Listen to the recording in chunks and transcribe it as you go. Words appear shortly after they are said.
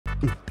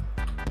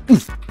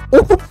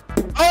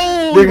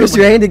Oh, there goes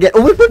your hand again.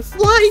 Oh, it went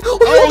flying.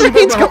 Oh, the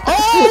hand's gone.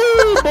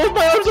 Oh, both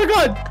my arms are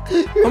gone.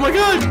 Oh my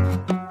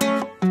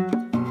god.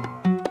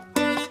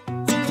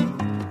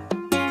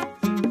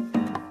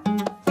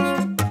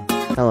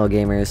 Hello,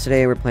 gamers.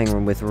 Today we're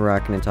playing with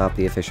Rockin' Atop,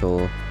 the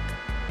official.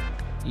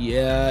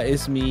 Yeah,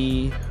 it's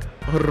me,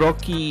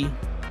 Rocky.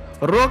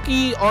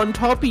 Rocky on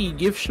toppy,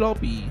 give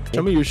sloppy.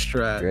 Show me your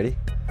strat. You ready?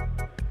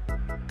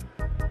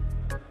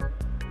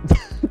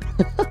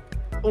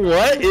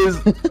 What is?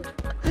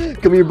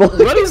 Come here, boy.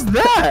 What is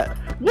that?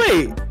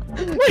 Wait,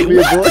 Come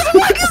here, what boy. the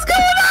fuck is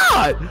going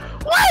on?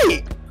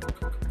 Wait,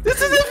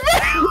 this isn't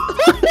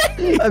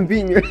fair. I'm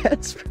beating your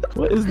ass, bro.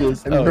 What is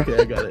this? Oh, okay,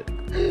 I got it.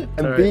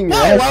 I'm All right. beating your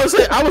Oh, ass.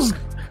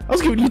 I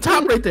was giving you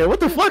top right there. What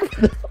the fuck?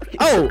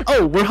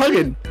 Oh, we're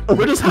hugging.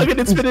 We're just hugging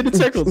and spinning in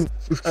circles.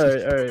 All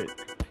right.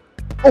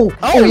 Oh,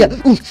 yeah.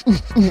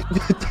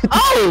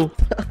 Oh!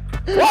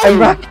 I'm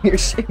rocking your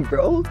shit,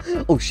 bro.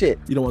 Oh, shit.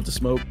 You don't want the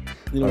smoke.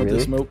 You don't Oh, want really?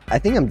 the smoke. I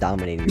think I'm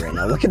dominating you right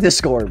now. Look at this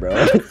score,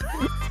 bro.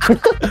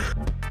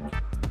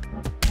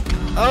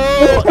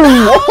 Oh!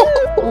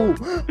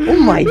 Oh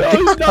my Bro,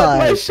 you knocked my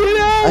god. shit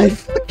out. I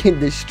fucking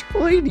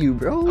destroyed you,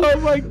 bro. Oh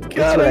my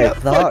god, what I I got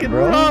thought, fucking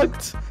bro.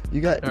 rocked. You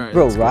got, Alright,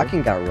 bro, let's go.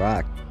 Rockin' got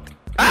rocked.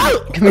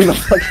 Ow! Come here,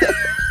 motherfucker.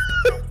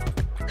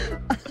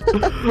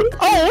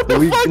 Oh, what the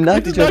We fuck?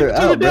 knocked You each just other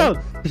knocked out, bro.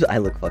 down. I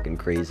look fucking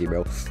crazy,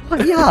 bro. Oh,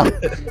 yeah.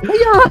 Oh,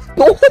 yeah.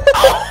 Oh,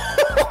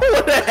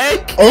 What the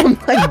heck? oh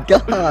my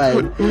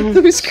god.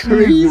 That was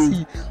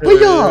crazy. Oh,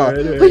 yeah.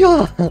 Oh,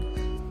 yeah.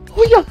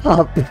 Oh, yeah.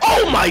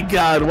 Oh my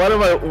god, why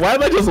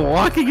am I just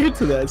walking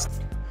into that?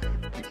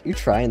 You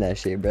trying that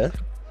shit, bro.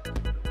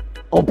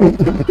 Oh.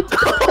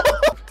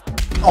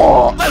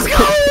 Oh. Let's go!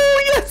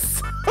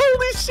 Yes!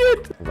 Holy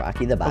shit!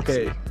 Rocky the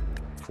Boxy. Okay.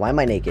 Why am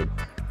I naked?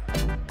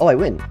 Oh, I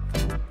win.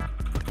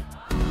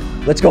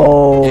 Let's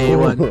go. Yeah, you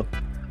won.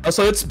 Oh,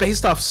 so it's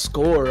based off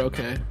score,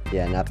 okay.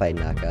 Yeah, not by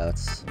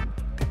knockouts.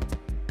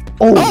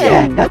 Oh, Oh,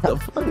 yeah. what the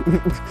fuck?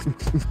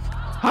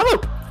 How do,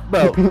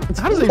 bro,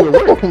 how does it even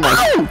work? Oh my-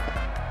 Ow!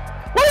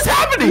 What is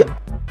happening?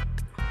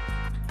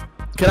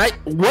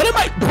 What am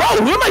I,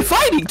 bro, who am I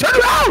fighting? Turn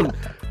around!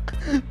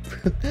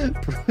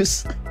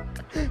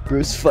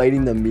 Bruce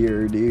fighting the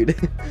mirror, dude.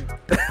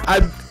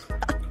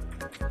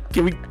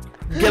 Can we,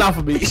 get off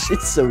of me. This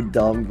shit's so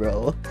dumb,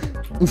 bro.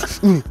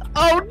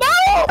 Oh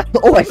no!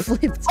 Oh, I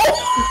flipped.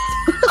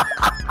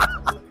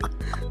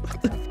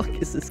 What the fuck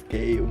is this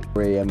game?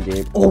 4 AM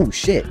game. Oh,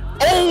 shit.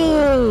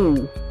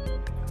 Oh!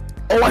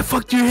 Oh, I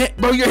fucked your hand,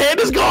 bro, your hand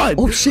is gone!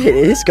 Oh, shit, it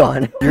is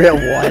gone. You're at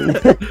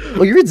 1.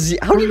 Oh, you're at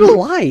how are you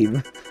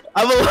alive?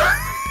 I'm alive!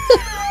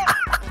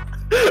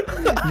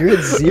 You're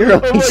at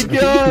 0 Oh my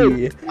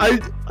HP.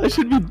 god! I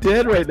should be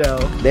dead right now.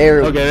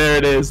 There. Okay, there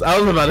it is. I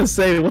was about to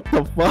say, what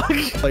the fuck?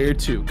 Player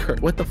 2, Kurt,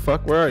 what the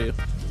fuck? Where are you?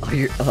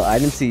 Oh, I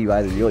didn't see you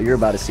either. You're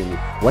about to see me.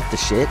 What the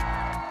shit?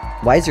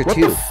 Why is there What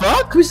 2? the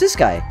fuck? Who's this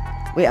guy?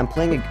 Wait, I'm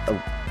playing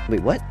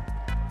wait, what?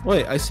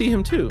 Wait, I see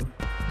him too.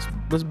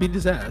 Let's beat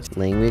his ass.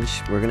 Language?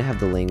 We're gonna have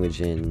the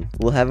language in.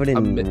 We'll have it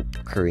in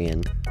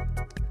Korean.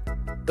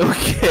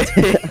 Okay.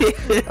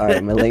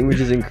 Alright, my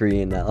language is in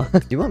Korean now.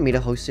 Do you want me to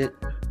host it?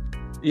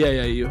 Yeah,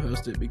 you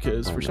host it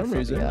because Oh for my some fucking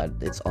reason.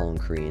 God, it's all in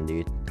Korean,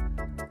 dude.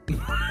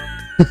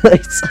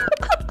 It's-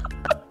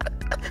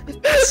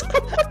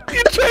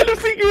 You're trying to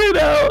figure it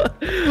out.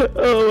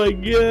 Oh my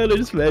god! I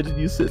just imagine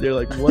you sitting there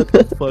like, what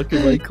the fuck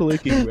am I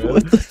clicking, bro?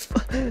 What the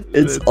fuck?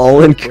 It's That's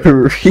all in so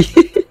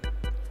Korean.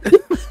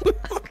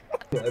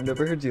 I've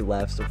never heard you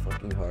laugh so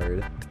fucking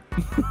hard.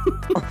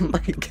 Oh my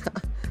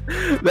god.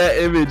 That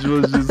image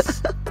was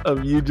just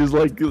of you just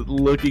like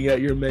looking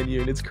at your menu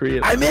and it's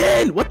Korean. I'm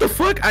in. What the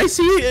fuck? I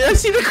see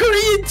the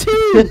Korean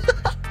too.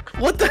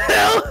 What the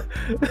hell?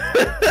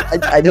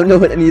 I don't know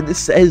what any of this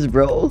says,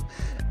 bro.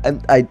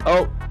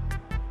 Oh.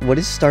 What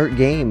is start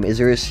game? Is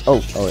there a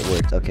oh it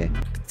worked. Okay.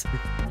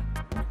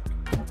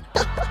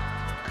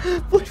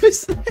 What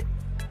was that?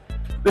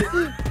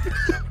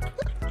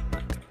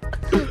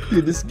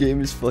 Dude, this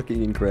game is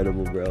fucking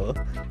incredible, bro.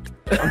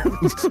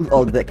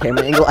 Oh, that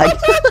camera angle.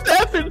 What's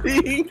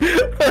happening?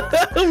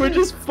 We're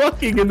just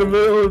fucking in the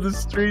middle of the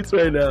streets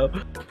right now.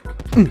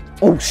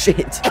 Oh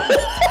shit.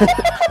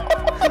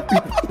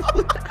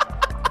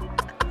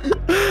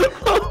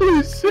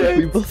 Holy shit.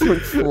 We both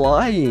went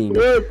flying.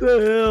 What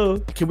the hell?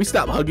 Can we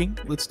stop hugging?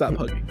 Let's stop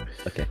hugging.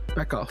 Okay.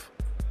 Back off.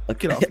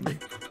 Okay. Get off me.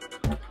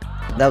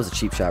 That was a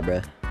cheap shot,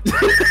 bro.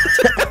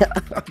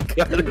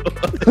 God, it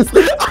was.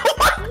 Oh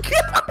my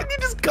god! You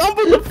just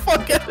comboed the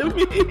fuck out of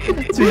me!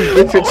 Dude,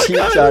 you get your cheap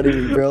shot at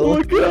me, bro. Oh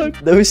my god!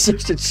 That was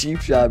such a cheap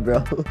shot,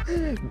 bro.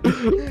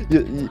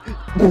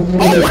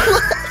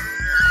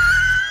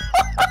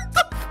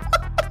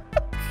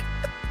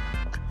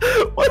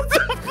 What the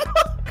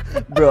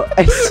fuck? Bro,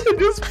 I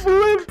just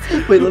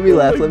flipped! wait, let me Oh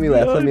laugh, my let me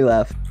laugh, God. let me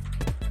laugh.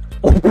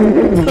 Oh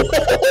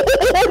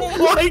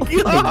my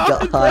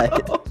god!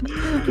 God.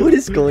 No. What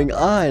is going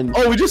on?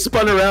 Oh, we just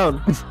spun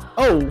around.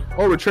 Oh,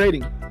 we're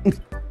trading.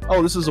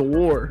 Oh, this is a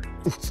war.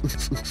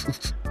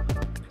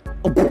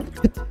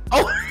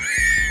 Oh.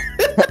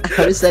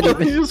 How does that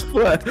even? Just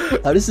flat.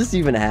 How does this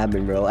even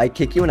happen, bro? I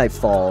kick you and I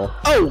fall.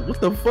 Oh, what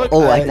the fuck?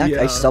 Oh,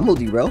 I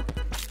stumbled you, bro.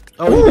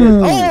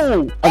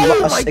 Oh, oh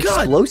my god!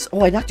 Explosive.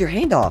 Oh, I knocked your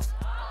hand off.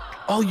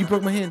 Oh, you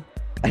broke my hand.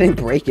 I didn't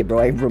break it, bro.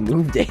 I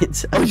removed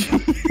it. Oh,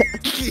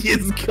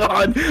 it's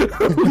gone.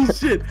 Holy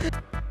shit.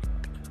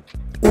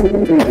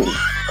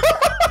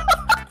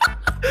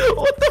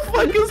 What the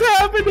fuck is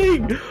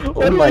happening?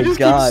 Why Oh my just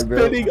god, keep bro.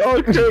 spinning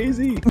all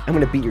crazy? I'm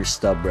gonna beat your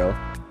stub, bro.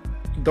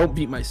 Don't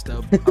beat my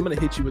stub. I'm gonna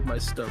hit you with my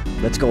stub.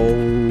 Let's go.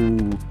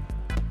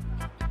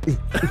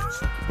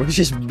 Bro's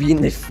just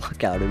beating the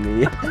fuck out of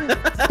me.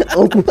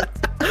 Oh.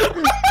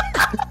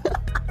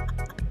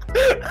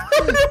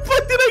 Where the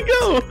fuck did I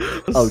go?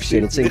 Oh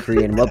shit, it's in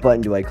Korean. What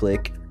button do I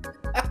click?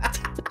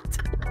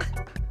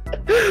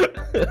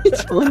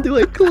 Which one do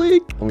I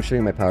click? I'm gonna show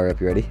you my power up.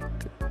 You ready?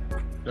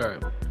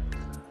 Alright.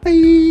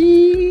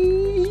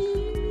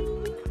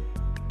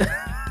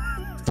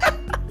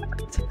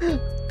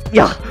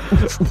 Yeah.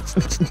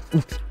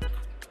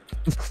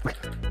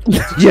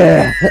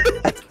 Yeah.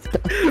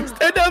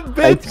 Stand up,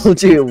 bitch. I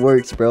told you it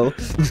works, bro.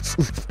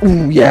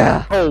 Ooh,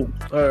 yeah. Oh,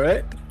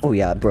 alright. Oh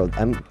yeah, bro.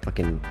 I'm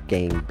fucking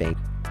gang bang.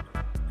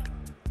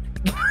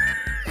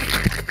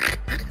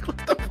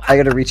 I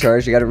gotta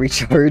recharge. I gotta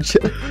recharge.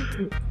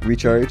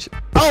 Recharge.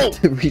 Oh!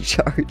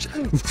 Recharge.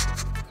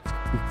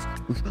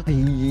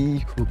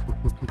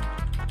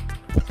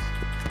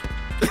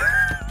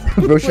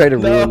 Bro, trying to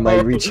ruin my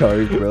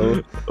recharge,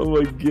 bro. Oh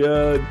my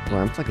god. Bro,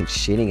 I'm fucking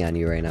shitting on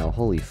you right now.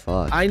 Holy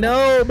fuck. I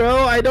know, bro.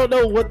 I don't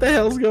know what the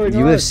hell's going on.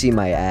 You have seen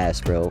my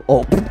ass, bro.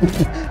 Oh.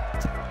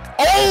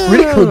 Oh!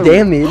 Critical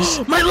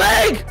damage. My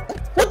leg!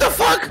 What the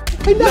fuck?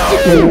 I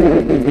knocked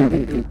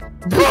No!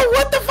 Bro,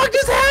 what the fuck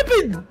just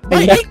happened?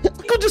 My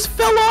ankle just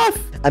fell off.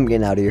 I'm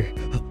getting out of here.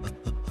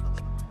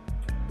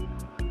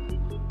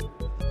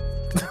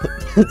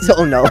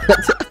 Oh no.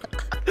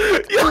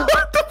 Yo,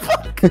 what the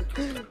fuck?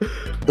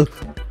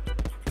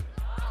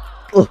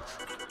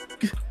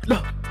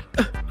 No.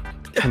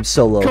 I'm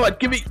so low. Come on,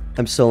 give me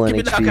so low in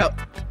me HP. knockout.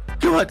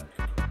 Come on.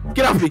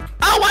 Get off me.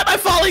 Oh, why am I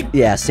falling?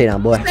 Yeah, stay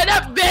down, boy. Stand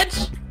up,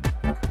 bitch.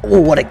 Oh,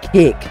 what a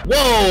kick.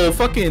 Whoa,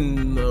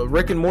 fucking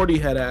Rick and Morty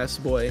head ass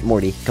boy.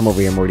 Morty, come over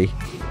here, Morty.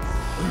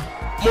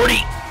 Morty,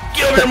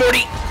 get over here,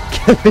 Morty.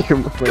 Come here,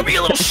 Morty. Come here,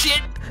 you little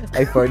shit.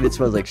 I farted. It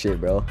smells like shit,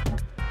 bro.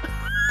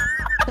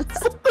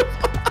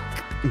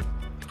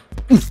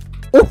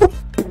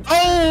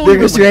 Oh, There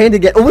goes your hand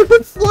again. Oh, it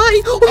went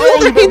flying. Oh, Oh,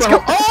 my hands go.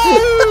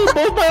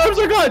 both my arms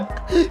are gone.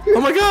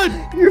 Oh my god.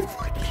 You're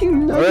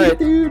fucking nuts, Alright.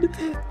 dude.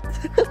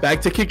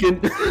 Back to kicking.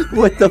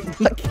 What the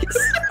fuck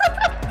is...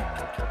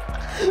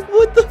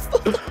 What the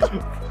fuck?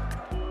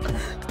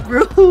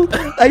 Bro,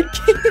 I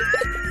can't.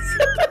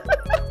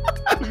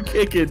 I'm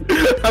kicking.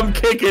 I'm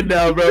kicking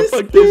now, bro. This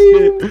Fuck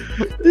game.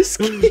 this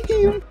shit. This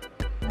game.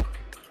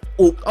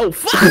 Oh,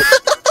 fuck.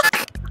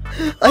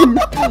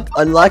 I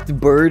unlocked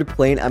bird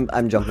plane.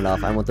 I'm jumping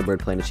off. I want the bird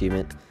plane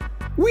achievement.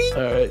 Wee.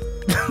 Alright.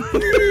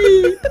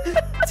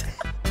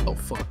 Oh,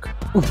 fuck.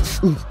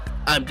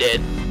 I'm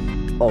dead.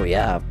 Oh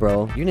yeah,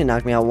 bro. You didn't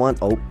knock me out once.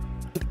 Oh.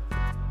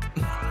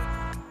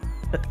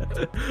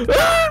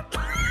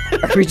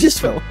 Are we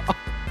just...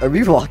 Are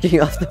we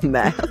walking off the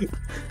map?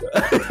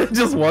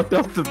 Just walked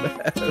off the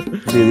map.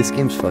 Dude, this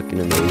game's fucking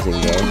amazing,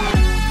 bro.